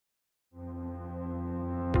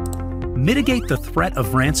Mitigate the threat of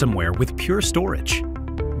ransomware with Pure Storage.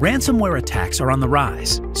 Ransomware attacks are on the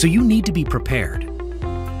rise, so you need to be prepared.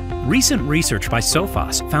 Recent research by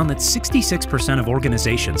Sophos found that 66% of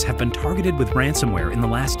organizations have been targeted with ransomware in the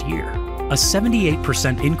last year, a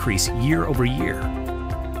 78% increase year over year.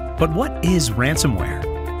 But what is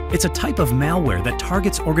ransomware? It's a type of malware that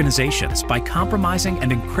targets organizations by compromising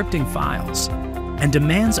and encrypting files and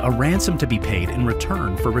demands a ransom to be paid in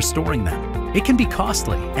return for restoring them. It can be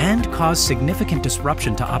costly and cause significant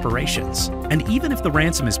disruption to operations. And even if the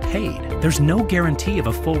ransom is paid, there's no guarantee of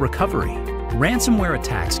a full recovery. Ransomware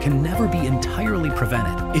attacks can never be entirely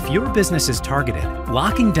prevented. If your business is targeted,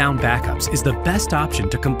 locking down backups is the best option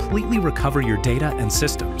to completely recover your data and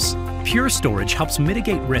systems. Pure Storage helps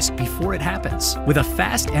mitigate risk before it happens with a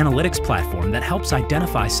fast analytics platform that helps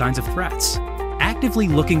identify signs of threats, actively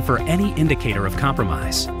looking for any indicator of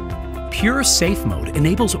compromise. Pure Safe Mode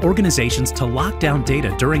enables organizations to lock down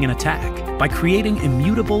data during an attack by creating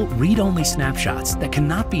immutable read-only snapshots that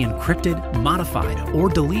cannot be encrypted, modified, or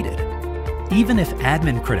deleted, even if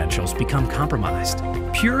admin credentials become compromised.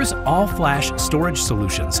 Pure's all-flash storage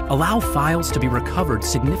solutions allow files to be recovered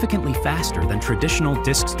significantly faster than traditional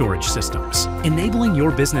disk storage systems, enabling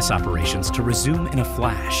your business operations to resume in a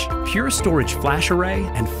flash. Pure Storage FlashArray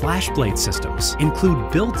and FlashBlade systems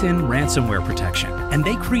include built-in ransomware protection, and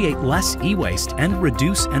they create less e-waste and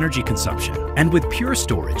reduce energy consumption. And with Pure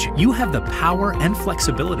Storage, you have the power and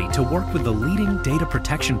flexibility to work with the leading data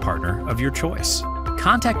protection partner of your choice.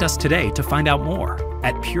 Contact us today to find out more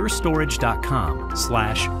at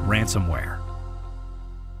purestorage.com/ransomware.